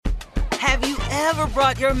Have you ever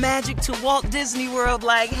brought your magic to Walt Disney World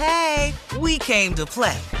like, hey, we came to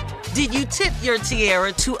play? Did you tip your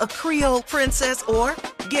tiara to a Creole princess or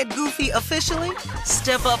get goofy officially?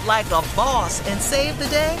 Step up like a boss and save the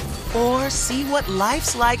day? Or see what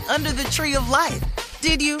life's like under the tree of life?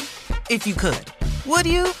 Did you? If you could. Would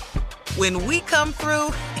you? When we come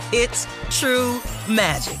through, it's true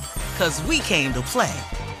magic. 'Cause we came to play.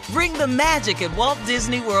 Bring the magic at Walt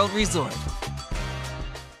Disney World Resort.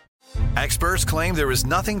 Experts claim there is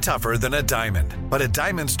nothing tougher than a diamond. But at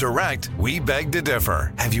Diamonds Direct, we beg to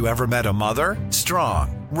differ. Have you ever met a mother?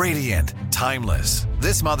 Strong, radiant, timeless.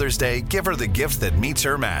 This Mother's Day, give her the gift that meets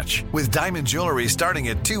her match. With diamond jewelry starting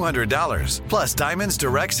at $200. Plus Diamonds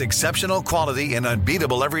Direct's exceptional quality and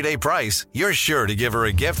unbeatable everyday price, you're sure to give her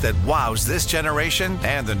a gift that wows this generation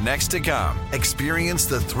and the next to come. Experience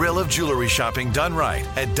the thrill of jewelry shopping done right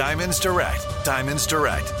at Diamonds Direct. Diamonds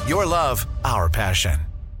Direct. Your love, our passion.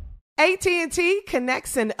 AT&T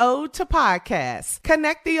connects an ode to podcasts.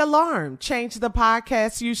 Connect the alarm. Change the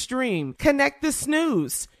podcast you stream. Connect the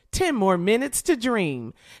snooze. 10 more minutes to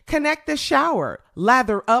dream. Connect the shower.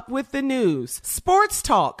 Lather up with the news. Sports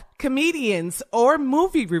talk, comedians, or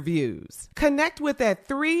movie reviews. Connect with that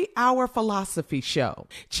 3-hour philosophy show.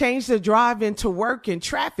 Change the drive into work in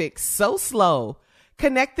traffic so slow.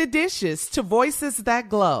 Connect the dishes to voices that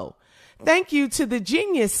glow. Thank you to the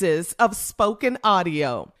geniuses of spoken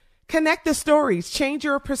audio. Connect the stories, change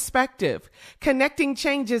your perspective. Connecting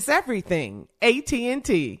changes everything.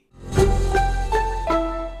 AT&T.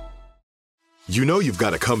 You know you've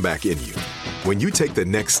got a comeback in you. When you take the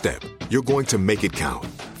next step, you're going to make it count.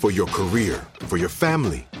 For your career, for your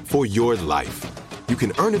family, for your life. You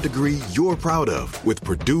can earn a degree you're proud of with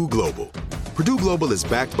Purdue Global. Purdue Global is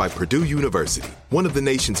backed by Purdue University, one of the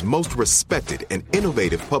nation's most respected and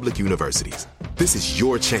innovative public universities. This is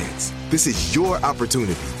your chance. This is your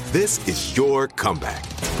opportunity. This is your comeback.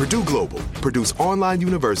 Purdue Global, Purdue's online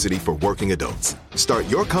university for working adults. Start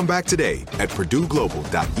your comeback today at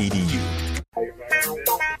purdueglobal.edu.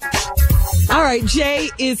 All right, Jay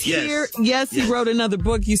is here. Yes, he wrote another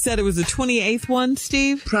book. You said it was the 28th one,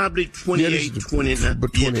 Steve? Probably 28, 29.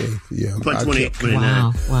 But 28th, yeah. 28,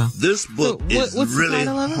 29. Wow. This book is really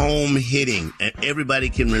home-hitting, and everybody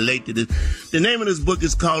can relate to this. The name of this book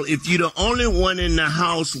is called If You're the Only One in the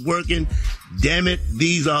House Working, Damn It,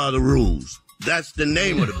 These Are the Rules. That's the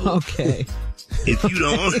name of the book. Okay. If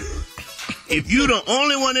you're the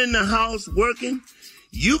only one in the house working,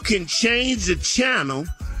 you can change the channel.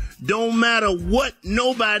 Don't matter what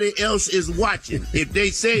nobody else is watching. If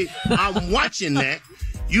they say, I'm watching that,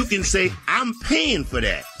 you can say, I'm paying for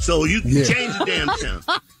that. So you can change the damn channel.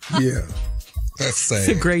 Yeah. That's sad. It's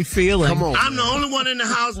a great feeling. Come on. I'm the only one in the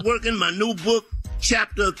house working. My new book,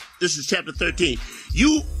 this is chapter 13.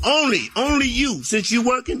 You only you, since you're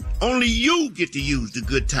working, only you get to use the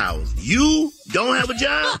good towels. You don't have a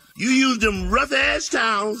job. You use them rough-ass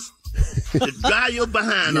towels to dry your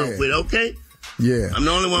behind off with, okay? Yeah. I'm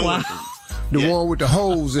the only one working. The one with the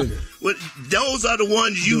holes in it. Well, those are the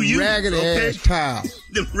ones you use. Raggedy-ass towels.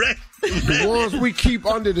 The ones we keep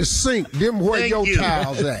under the sink. Them where your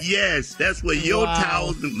towels at. Yes, that's where your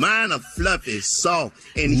towels. Mine are fluffy, soft,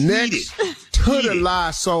 and heated. To the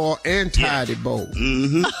Lysol and Tidy Bowl.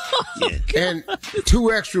 Mm-hmm. Yeah. And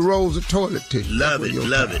 2 extra rolls of toilet tissue. Love it.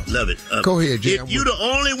 Go ahead, Jay. If you're the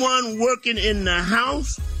only one working in the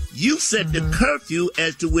house, you set the curfew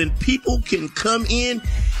as to when people can come in.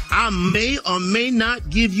 I may or may not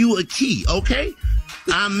give you a key, okay?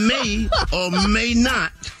 I may or may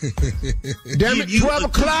not. Damn it, 12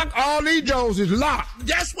 o'clock, all these doors is locked.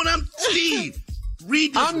 That's what Steve.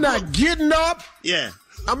 Read this I'm not getting up. Yeah.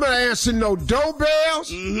 I'm not answering no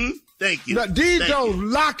doorbells. Mm-hmm. Thank you. Now, these doors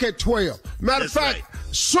lock at 12. Matter of fact,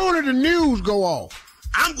 sooner the news go off,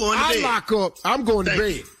 I'm going to bed. I lock up. I'm going to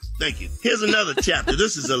bed. Thank you. Here's another chapter.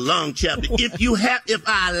 This is a long chapter. If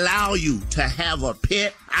I allow you to have a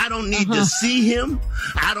pet, I don't need to see him.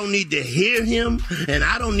 I don't need to hear him, and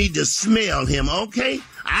I don't need to smell him. Okay?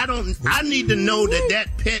 I need to know that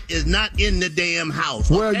pet is not in the damn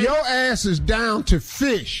house. Okay? Well, your ass is down to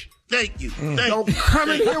fish. Thank you. Don't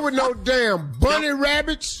come in here with no damn bunny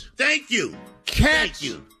rabbits. Thank you. Cats. Thank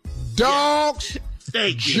you. Dogs.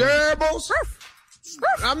 Thank you. Gerbils.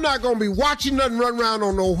 I'm not going to be watching nothing run around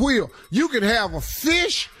on no wheel. You can have a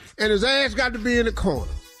fish, and his ass got to be in the corner.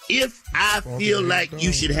 If I feel like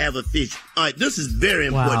you should have a fish, all right, this is very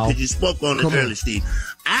important because you spoke on it earlier, Steve.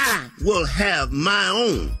 I will have my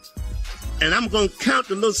own, and I'm going to count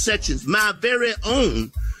the little sections, my very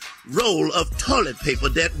own roll of toilet paper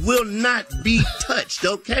that will not be touched,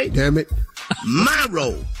 okay? Damn it. My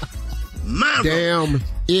roll. Damn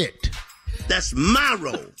it. That's my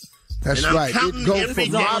roll. That's and I'm right. counting It go every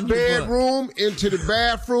from day. my bedroom into the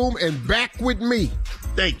bathroom and back with me.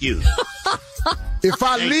 Thank you. If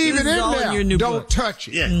I leave it This is all in your in new there, don't book. touch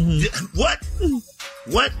it. Yeah.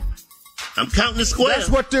 What? I'm counting the squares. That's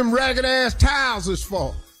what them ragged ass towels is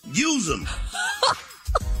for. Use them.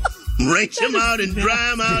 Wrench them out and dry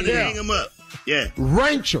them out and hang them up. Yeah.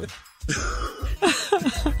 Wrench them.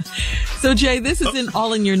 So, Jay, this is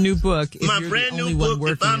all in your new book. If My you're brand the only new one book,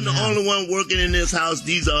 if working I'm in the house. only one working in this house,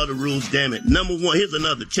 these are the rules, damn it. Number one, here's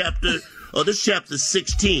another chapter. This chapter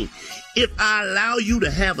 16. If I allow you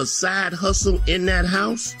to have a side hustle in that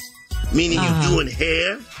house, meaning you're doing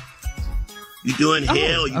hair, or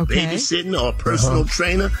you're okay. babysitting or a personal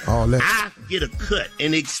trainer, All that. I get a cut.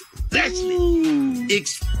 And especially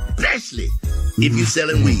if you're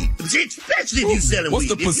selling weed. Especially if you're selling What's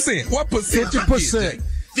weed. the percent? What percent? 50%.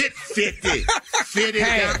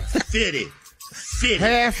 50.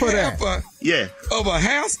 Half of that. Yeah. Of a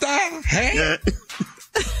hairstyle? Half? Yeah.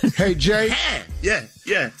 Hey, Jay,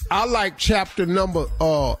 Yeah. I like chapter number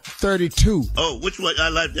 32. Oh, which one? I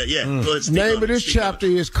like that. Yeah. Go ahead, speak Name on of it, this speak on chapter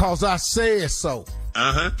is Cause I Said So. it.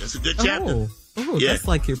 That's a good chapter. Oh, Yeah. that's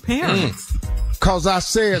like your parents. Cause I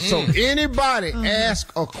said so. Anybody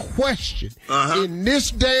ask a question in this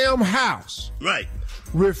damn house, Right.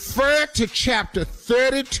 refer to chapter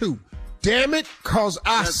 32. Damn it, cause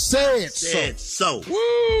I said so. Said so.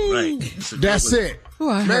 Woo! Right. It's a good That's one. it. Ooh,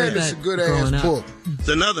 I heard Man, it's a that good growing ass up. book. It's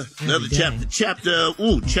another day.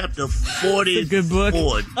 chapter 40. It's a good book.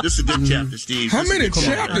 This is a good chapter, Steve. How This is many a good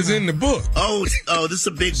chapter. chapters in the book? Oh, this is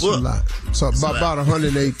a big It's a book. lot. So about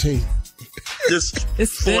 118. This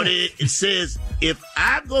It's thick. 40. It says, if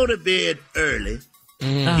I go to bed early,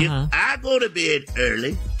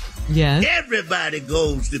 Yes. everybody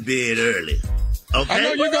goes to bed early. Okay. I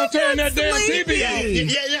know you're going to turn that damn TV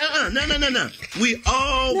on. No. We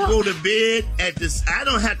all go to bed at this. I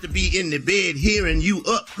don't have to be in the bed hearing you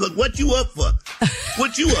up. Cause what you up for?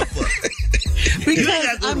 What you up for? You ain't Because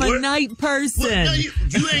gotta go to I'm a work. night person. Well, no, you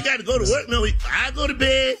ain't got to go to work. No, I go to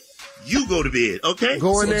bed. You go to bed. Okay.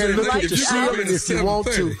 Go in So there and look at if the you go ceiling in if you want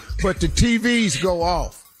to, 7:30. but the TVs go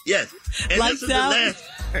off. Yes. And Lights this is out. the last.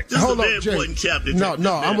 This Hold is a very up, Jay. important chapter. No,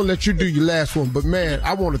 I'm gonna let you do your last one, but man,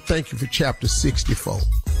 I want to thank you for chapter 64.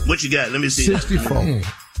 What you got? Let me see. 64.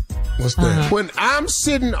 What's that? When I'm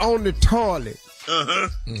sitting on the toilet,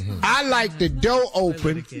 I like the door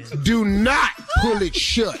open. Do not pull it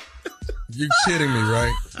shut. You kidding me,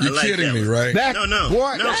 right? You like kidding that me, one. right? That, No.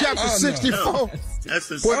 What? No. Chapter Oh, no. 64. That's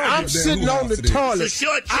the When I'm damn sitting who on the else it is. toilet, It's a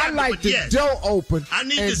short I chapter, like but the yes. door open. I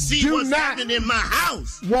need and to see do what's not happening in my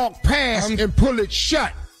house. walk past and pull it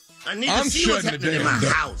shut. I need to I'm see what's shutting the happening in my damn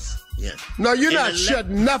door. house. Yeah. No, you're And not the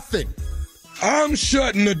shutting nothing. I'm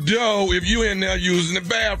shutting the door if you in there using the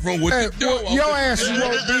bathroom with Hey, the door open. your ass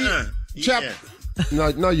won't be. Yeah.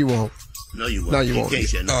 No, you won't. No, you won't. No, you won't. Can't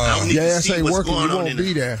shut no. I don't need Your to ass see ain't what's working. going You on won't in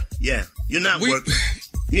be there. there. Yeah. You're not We- working.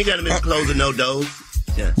 You ain't got to miss closing no doors.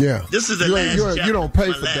 Yeah. Yeah. This is the You last ain't- you ain't- chapter. you don't pay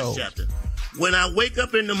my for last those. chapter. When I wake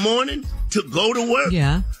up in the morning to go to work,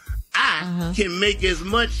 Yeah. I can make as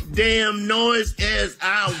much damn noise as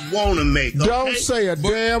I want to make. Okay? Don't say a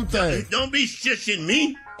damn thing. Don't be shushing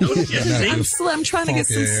me. Don't shush me. I'm trying to get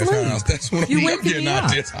some Funky ass sleep. house. That's what You I'm waking getting me out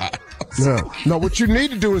up. this house. No, what you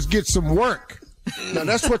need to do is get some work. Now,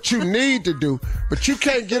 that's what you need to do. But you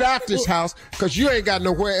can't get out this house because you ain't got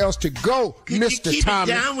nowhere else to go, Could Mr. you keep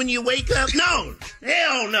Tommy. it down when you wake up? No.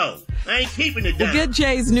 Hell no. I ain't keeping it down. Well, get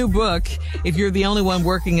Jay's new book if you're the only one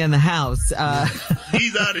working in the house.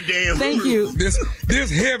 These are the damn Thank rules. you. This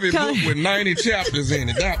heavy Come- book with 90 chapters in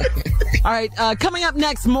it. That All right, coming up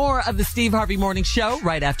next, more of the Steve Harvey Morning Show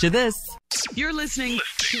right after this. You're listening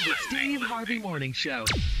to the Steve Harvey Morning Show.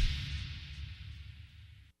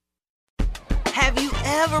 Have you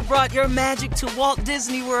ever brought your magic to Walt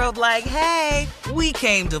Disney World like, hey, we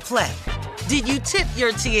came to play? Did you tip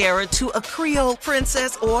your tiara to a Creole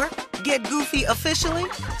princess or get goofy officially?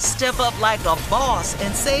 Step up like a boss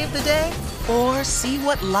and save the day? Or see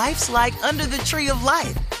what life's like under the tree of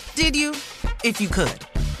life? Did you? If you could.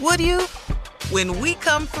 Would you? When we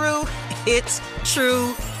come through, it's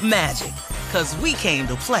true magic. 'Cause we came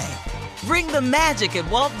to play. Bring the magic at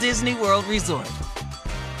Walt Disney World Resort.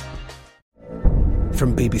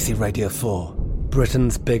 From BBC Radio 4,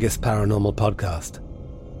 Britain's biggest paranormal podcast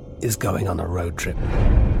is going on a road trip.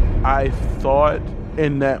 I thought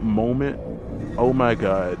in that moment, oh my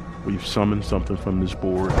God, we've summoned something from this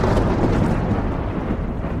board.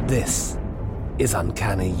 This is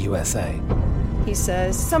Uncanny USA. He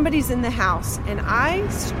says, somebody's in the house, and I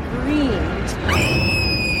screamed.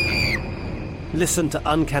 Listen to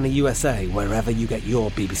Uncanny USA wherever you get your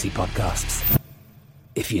BBC podcasts,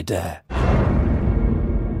 if you dare.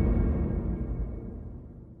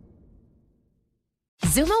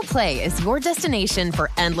 Xumo Play is your destination for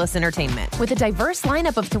endless entertainment. With a diverse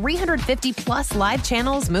lineup of 350 plus live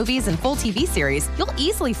channels, movies, and full TV series, you'll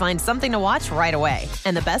easily find something to watch right away.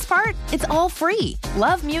 And the best part? It's all free.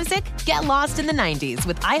 Love music? Get lost in the 90s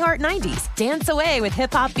with iHeart 90s, dance away with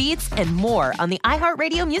hip-hop beats, and more on the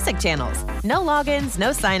iHeartRadio music channels. No logins, no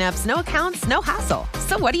signups, no accounts, no hassle.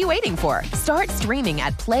 So what are you waiting for? Start streaming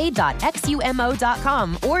at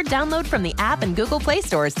play.xumo.com or download from the app and Google Play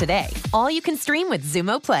stores today. All you can stream with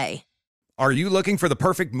Xumo Play. Are you looking for the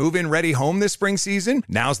perfect move-in ready home this spring season?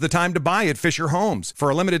 Now's the time to buy at Fisher Homes. For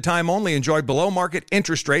a limited time only, enjoy below-market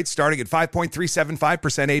interest rates starting at 5.375%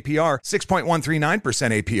 APR,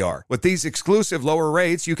 6.139% APR. With these exclusive lower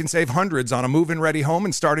rates, you can save hundreds on a move-in ready home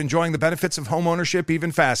and start enjoying the benefits of homeownership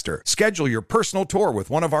even faster. Schedule your personal tour with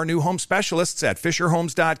one of our new home specialists at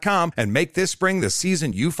FisherHomes.com and make this spring the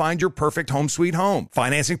season you find your perfect home sweet home.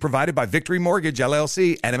 Financing provided by Victory Mortgage,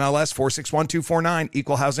 LLC, NMLS 461249,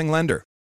 Equal Housing Lender.